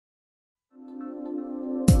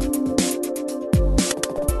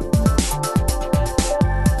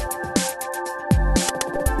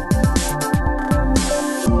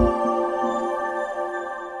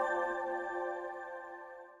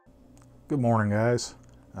Good morning, guys.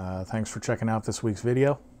 Thanks for checking out this week's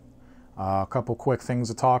video. A couple quick things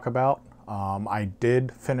to talk about. I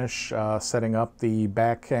did finish setting up the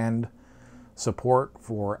back-end support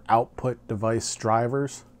for output device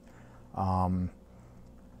drivers. I'm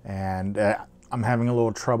having a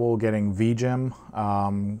little trouble getting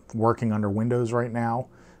VGem working under Windows right now,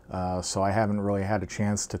 so I haven't really had a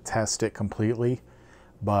chance to test it completely.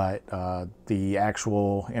 But the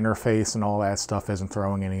actual interface and all that stuff isn't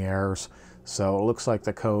throwing any errors. So it looks like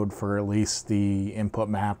the code for at least the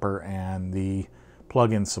InputMapper and the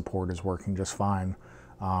plugin support is working just fine.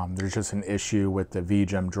 There's just an issue with the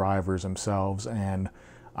VGem drivers themselves, and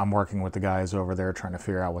I'm working with the guys over there trying to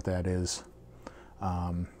figure out what that is.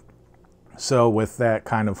 So with that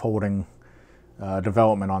kind of holding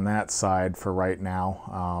development on that side for right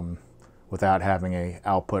now, without having a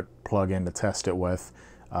output plugin to test it with,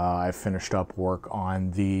 I finished up work on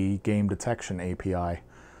the game detection API,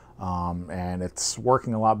 and it's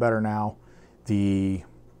working a lot better now. It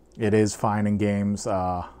is finding games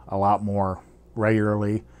a lot more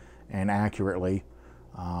regularly and accurately,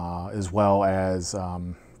 as well as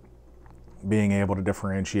being able to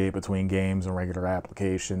differentiate between games and regular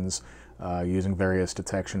applications using various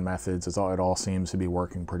detection methods. It all seems to be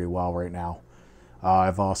working pretty well right now.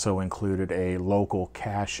 I've also included a local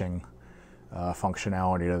caching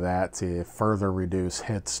functionality to that to further reduce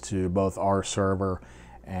hits to both our server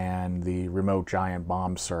and the remote giant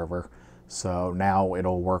bomb server. So now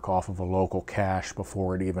it'll work off of a local cache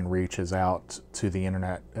before it even reaches out to the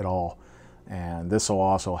internet at all. And this will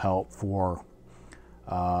also help for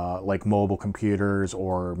like mobile computers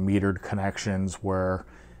or metered connections where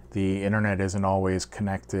the internet isn't always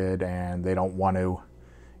connected and they don't want to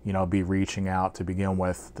be reaching out to begin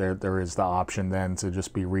with. There is the option then to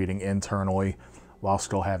just be reading internally while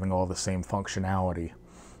still having all the same functionality,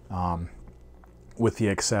 with the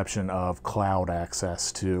exception of cloud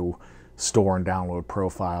access to store and download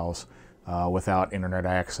profiles. Without internet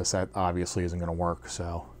access, that obviously isn't going to work.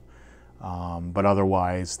 So, but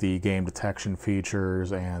otherwise, the game detection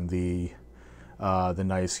features and the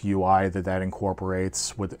nice UI that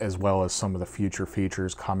incorporates, as well as some of the future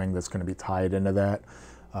features coming that's going to be tied into that.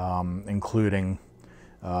 Including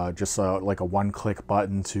just like a one-click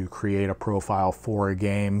button to create a profile for a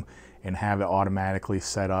game and have it automatically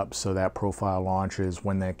set up so that profile launches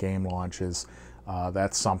when that game launches.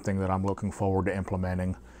 That's something that I'm looking forward to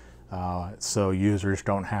implementing, so users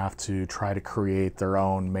don't have to try to create their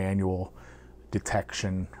own manual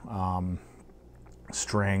detection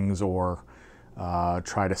strings or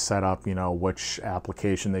try to set up which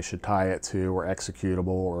application they should tie it to, or executable,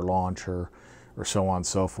 or launcher, or so on and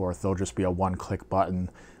so forth. There'll just be a one-click button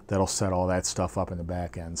that'll set all that stuff up in the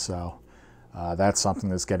back end. So that's something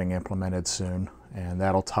that's getting implemented soon, and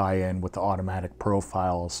that'll tie in with the automatic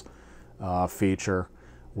profiles feature,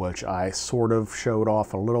 which I sort of showed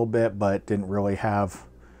off a little bit but didn't really have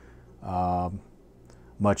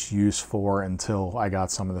much use for until I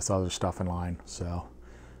got some of this other stuff in line. So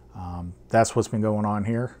that's what's been going on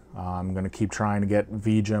here. I'm going to keep trying to get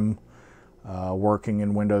VGem working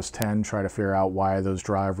in Windows 10, try to figure out why those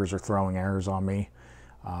drivers are throwing errors on me.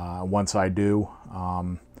 Once I do,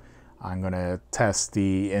 I'm going to test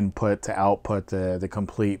the input to output, the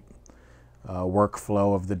complete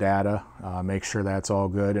workflow of the data, make sure that's all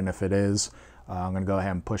good, and if it is, I'm going to go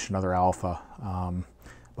ahead and push another alpha.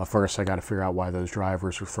 But first I got to figure out why those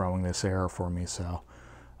drivers are throwing this error for me. So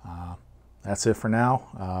that's it for now.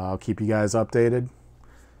 I'll keep you guys updated.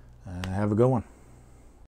 Have a good one.